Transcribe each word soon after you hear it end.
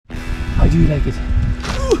do you like it?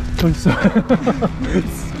 I'm sorry.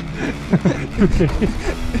 Okay.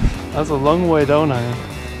 That's a long way down here.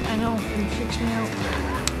 I know, it freaks me out.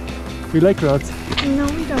 We like crowds. No,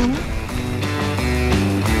 we don't.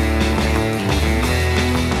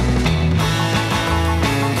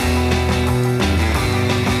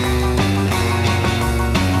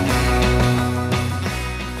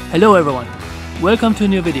 Hello everyone, welcome to a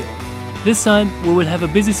new video. This time we will have a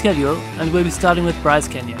busy schedule and we'll be starting with BRYCE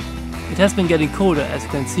Canyon. It has been getting colder, as you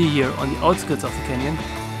can see here on the outskirts of the canyon.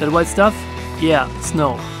 That white stuff? Yeah,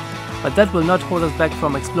 snow. But that will not hold us back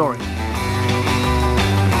from exploring.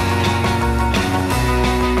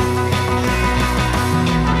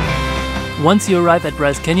 Once you arrive at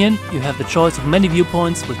BRYCE Canyon, you have the choice of many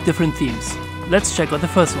viewpoints with different themes. Let's check out the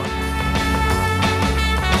first one.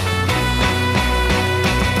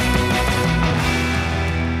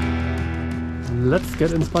 Let's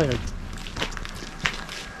get inspired.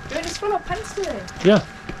 It's full of pens today. Ja.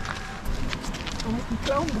 Ich habe einen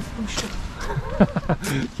Clown gefrühstückt.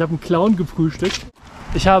 Ich habe einen Clown gefrühstückt.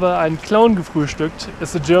 Ich habe einen Clown gefrühstückt.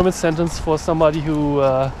 It's a German sentence for somebody who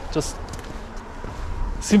just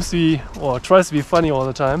seems to be or tries to be funny all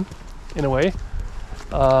the time, in a way.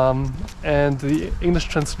 And the English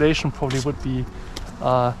translation probably would be,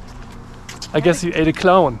 I guess you ate a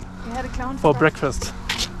clown. We had a clown for breakfast.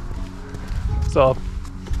 So,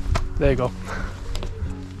 there you go.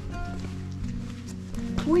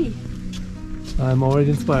 Ui. I'm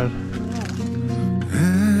already inspired.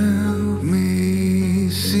 Help me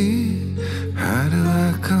see, how do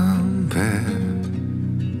I compare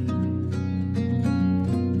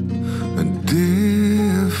a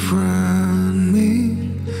different me?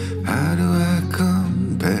 How do I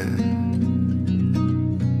compare?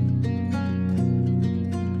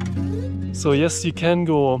 So yes, you can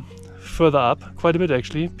go further up, quite a bit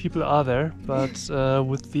actually. People are there, but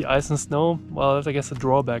with the ice and snow, well, that's I guess a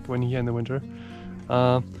drawback when you're here in the winter.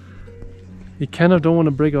 We kind of don't want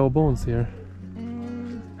to break our bones here.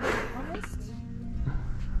 Honest?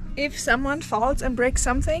 If someone falls and breaks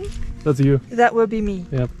something, That's you. that will be me.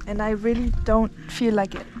 Yep. And I really don't feel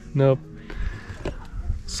like it. Nope.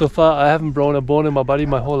 So far I haven't broken a bone in my body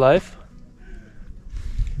my whole life,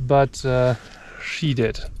 but she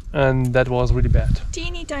did, and that was really bad.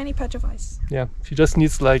 Teeny tiny patch of ice. Yeah, she just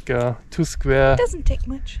needs like 2 square Doesn't take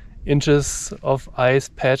much. inches of ice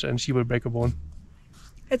patch and she will break a bone.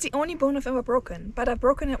 It's the only bone I've ever broken, but I've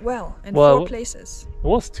broken it well in Well, 4 places. It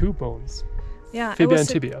was 2 bones. Yeah, Fibia it was and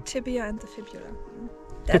the tibia. Tibia and the fibula.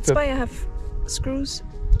 That's Fib. why I have screws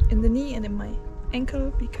in the knee and in my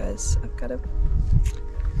ankle, because I've got a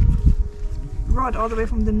rod all the way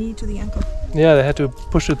from the knee to the ankle. Yeah, they had to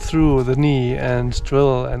push it through the knee and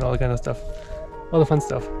drill and all kind of stuff. All the fun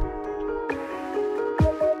stuff.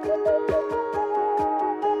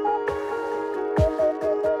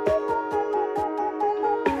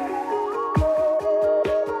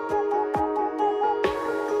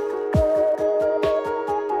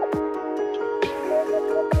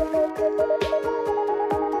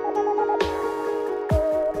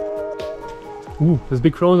 Ooh, there's a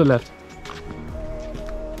big crow on the left.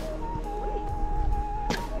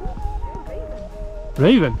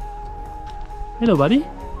 Raven! Hello, buddy!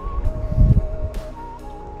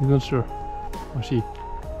 He's not sure. Or she.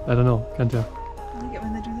 I don't know, can't tell. I like it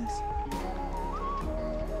when they do this.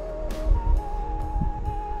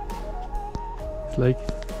 It's like...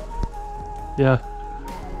 yeah.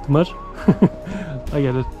 Too much? I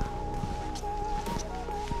get it.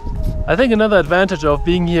 I think another advantage of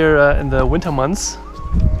being here in the winter months,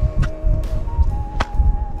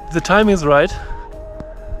 if the timing is right,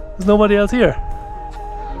 there's nobody else here.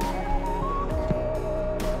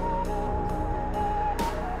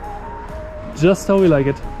 Just how we like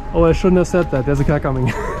it. Oh, I shouldn't have said that. There's a car coming.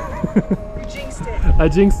 You jinxed it. I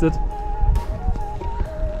jinxed it.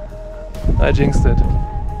 I jinxed it.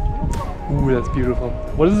 Ooh, that's beautiful.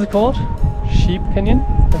 What is it called? Sheep Canyon,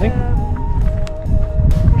 I think?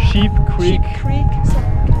 Sheep Creek. Sheep Creek.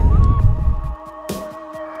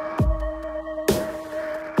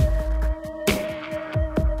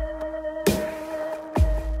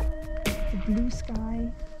 The blue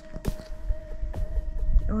sky.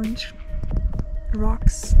 The orange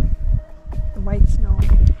rocks. The white snow.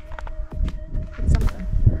 It's something.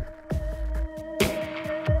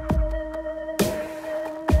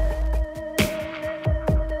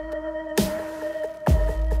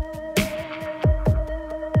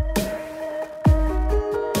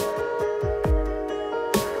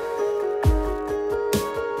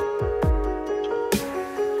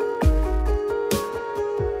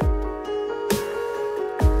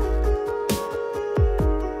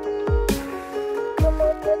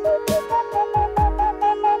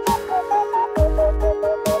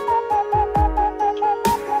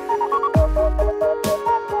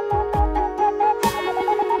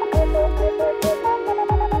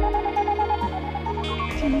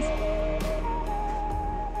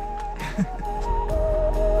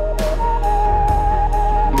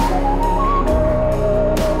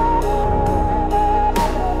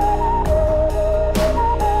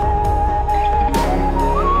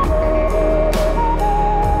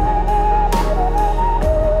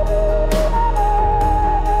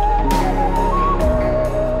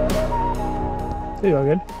 There you are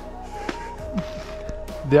again.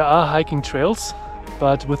 There are hiking trails,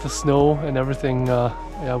 but with the snow and everything,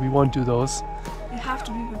 yeah, we won't do those. You have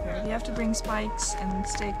to be prepared. You have to bring spikes and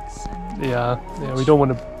sticks and... Yeah, we don't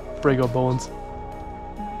want to break our bones.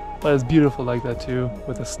 But it's beautiful like that too,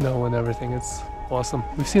 with the snow and everything. It's awesome.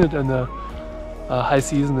 We've seen it in the high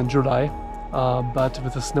season in July, but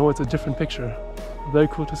with the snow it's a different picture. Very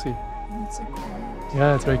cool to see. It's so quiet.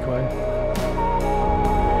 Yeah, it's very quiet.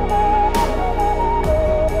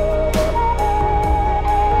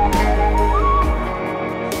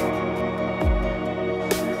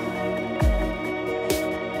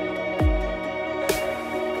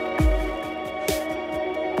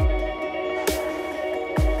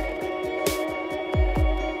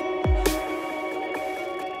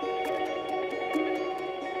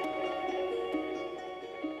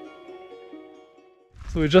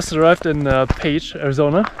 So we just arrived in Page,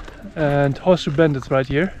 Arizona, and Horseshoe Bend is right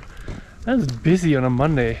here. And it's busy on a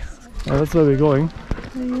Monday. And that's where we're going.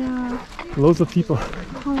 Yeah. Loads of people.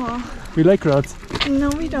 Oh. We like crowds. No,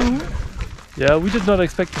 we don't. Yeah, we did not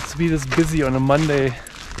expect it to be this busy on a Monday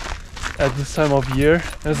at this time of year.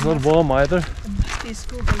 And it's not warm either. These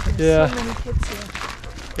school buses. Yeah. So many kids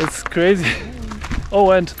here. It's crazy.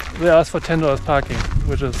 Oh, and they asked for $10 parking,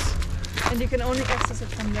 which is... And you can only access it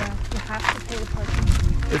from there. You have to pay the parking.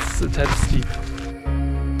 It's a tad steep.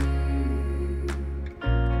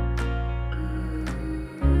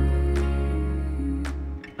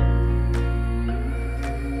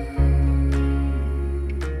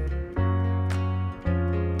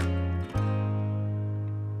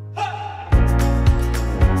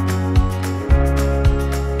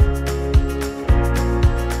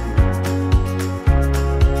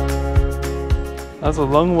 That's a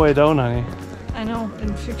long way down, honey. I know,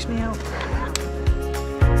 it freaks me out.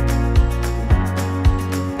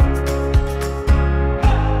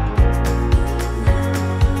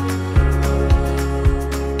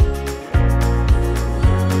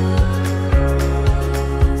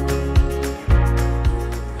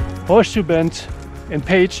 Horseshoe Bend in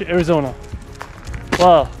Page, Arizona.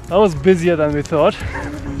 Wow, that was busier than we thought.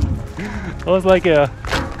 That was like a,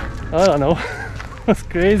 I don't know, that's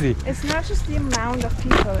crazy. It's not just the amount of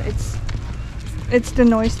people, it's the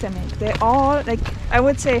noise they make. They all, like, I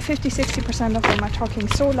would say 50-60% of them are talking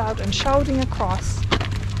so loud and shouting across.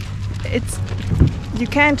 You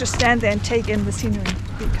can't just stand there and take in the scenery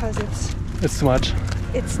because it's too much.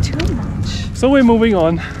 It's too much. So we're moving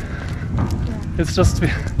on. Yeah. It's just,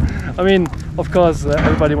 I mean, of course,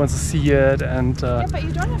 everybody wants to see it, and Yeah, but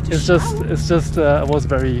you don't have to it's shout. just, it was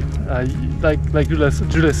very, like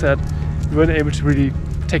Julia said, we weren't able to really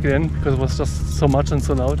take it in because it was just so much and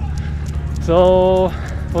so loud. So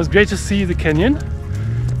it was great to see the canyon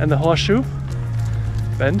and the Horseshoe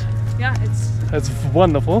Bend. Yeah, It's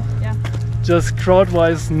wonderful. yeah. Just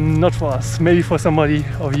crowd-wise, not for us. Maybe for somebody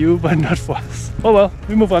of you, but not for us. Oh well,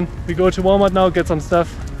 we move on. We go to Walmart now, get some stuff,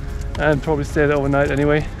 and probably stay there overnight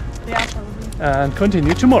anyway. Yeah, probably. And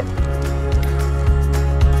continue tomorrow.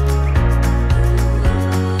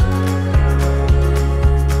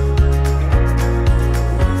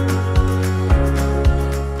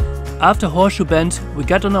 After Horseshoe Bend, we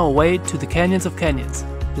got on our way to the Canyons of Canyons,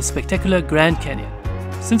 the spectacular Grand Canyon.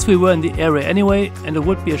 Since we were in the area anyway, and it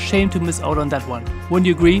would be a shame to miss out on that one. Wouldn't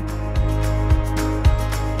you agree?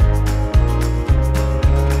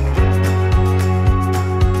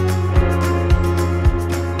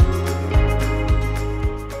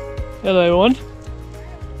 Hello everyone.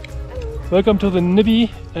 Welcome to the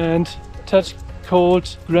nippy and touch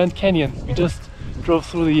cold Grand Canyon. We just drove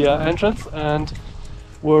through the entrance and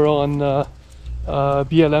we're on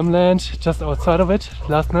BLM land just outside of it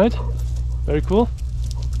last night. Very cool.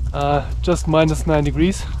 Just minus 9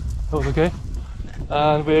 degrees. That was okay.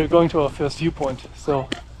 And we're going to our first viewpoint. So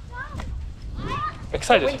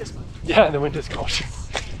excited. The wind is cold. Yeah, the wind is cold.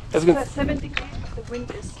 It's good. 7 degrees, the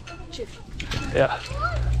wind is chilly. Yeah.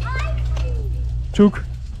 Toque,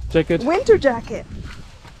 jacket. Winter jacket.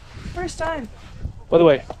 First time. By the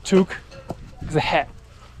way, toque is a hat.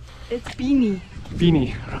 It's beanie.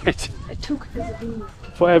 Beanie, right? A toque is a beanie.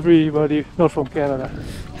 for everybody not from Canada.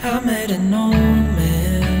 I met an old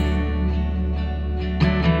man.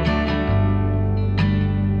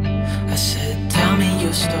 I said, tell me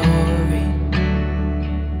your story.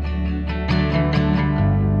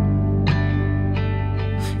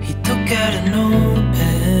 He took out an old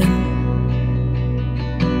pen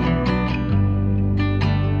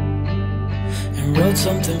and wrote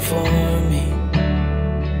something for me.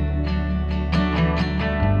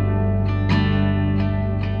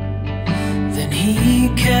 He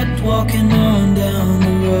kept walking on down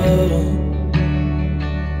the road,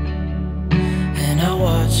 and I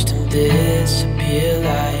watched him disappear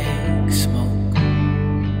like smoke.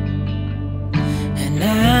 And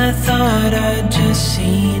I thought I'd just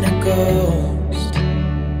seen a ghost.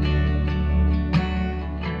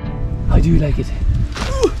 How do you like it?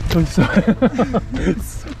 I'm sorry.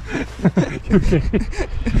 Okay.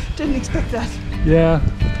 Didn't expect that. Yeah.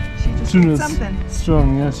 She just June did is something.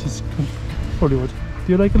 strong, yeah, she's probably would.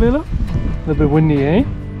 Do you like it, Leila? A little bit windy, eh?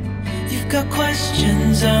 You've got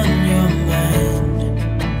questions on your mind.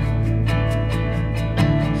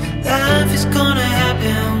 Life is gonna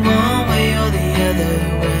happen one way or the other,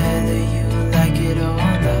 whether you like it or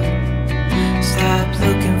not. Stop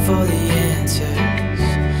looking for the answers,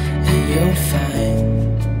 and you'll find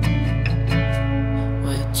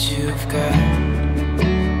what you've got.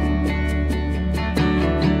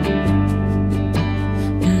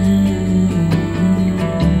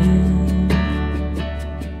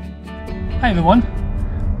 Hi everyone,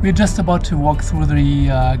 we're just about to walk through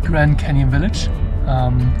the Grand Canyon village.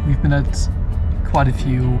 We've been at quite a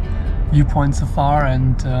few viewpoints so far,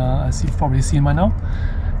 and as you've probably seen by now.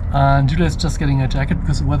 And Julia's just getting a jacket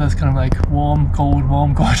because the weather is kind of like warm, cold,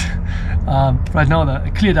 warm, cold. Right now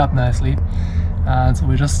it cleared up nicely, and so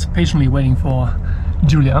we're just patiently waiting for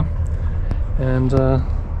Julia. And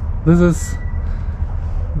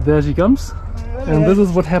there she comes, and this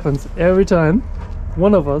is what happens every time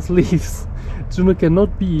one of us leaves. Juno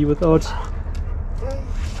cannot be without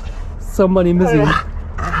somebody missing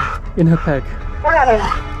in her pack.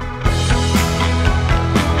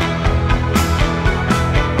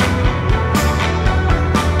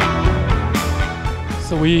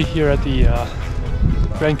 So we're here at the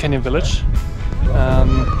Grand Canyon village,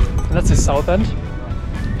 and that's the south end.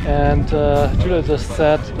 And Julia just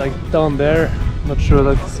said, like down there, not sure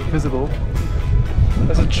that's visible,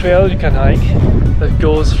 there's a trail you can hike that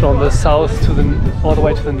goes from the south to all the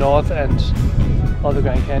way to the north and all the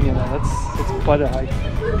Grand Canyon, and it's quite a hike.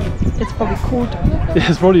 It's probably cold. Yeah,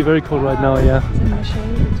 it's probably very cold right now, yeah. It's in the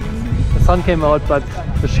shade. The sun came out, but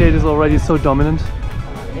the shade is already so dominant.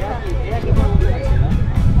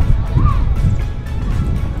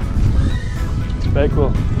 It's very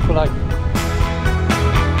cool. Cool hike.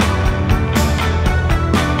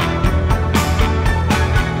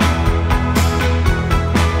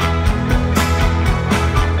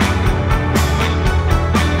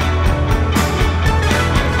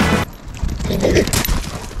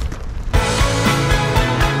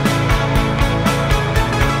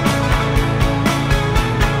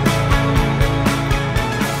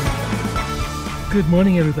 Good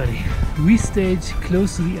morning everybody. We stayed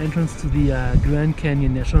close to the entrance to the Grand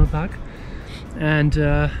Canyon National Park, and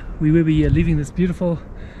we will be leaving this beautiful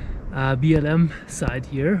BLM side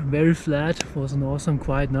here. Very flat. It was an awesome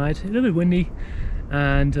quiet night, a little bit windy,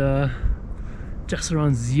 and just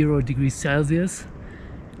around 0 degrees Celsius.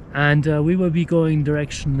 And we will be going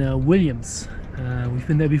direction Williams. We've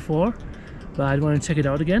been there before, but I want to check it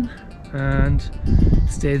out again and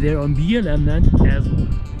stay there on BLM land as well,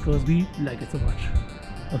 because we like it so much.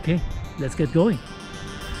 Okay, let's get going.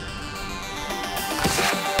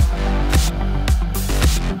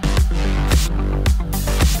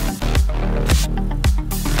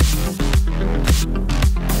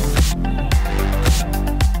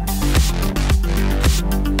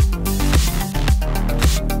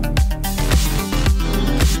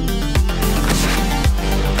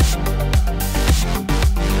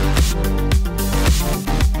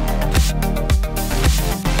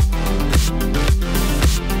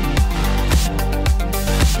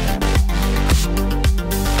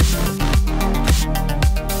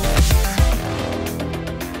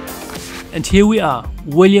 And here we are,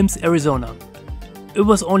 Williams, Arizona. It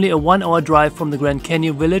was only a 1-hour drive from the Grand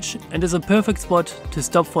Canyon village and is a perfect spot to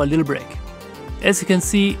stop for a little break. As you can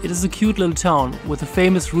see, it is a cute little town with the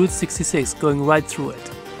famous Route 66 going right through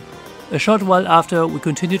it. A short while after, we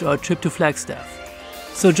continued our trip to Flagstaff.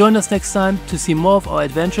 So join us next time to see more of our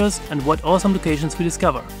adventures and what awesome locations we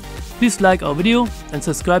discover. Please like our video and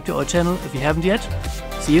subscribe to our channel if you haven't yet.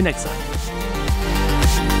 See you next time.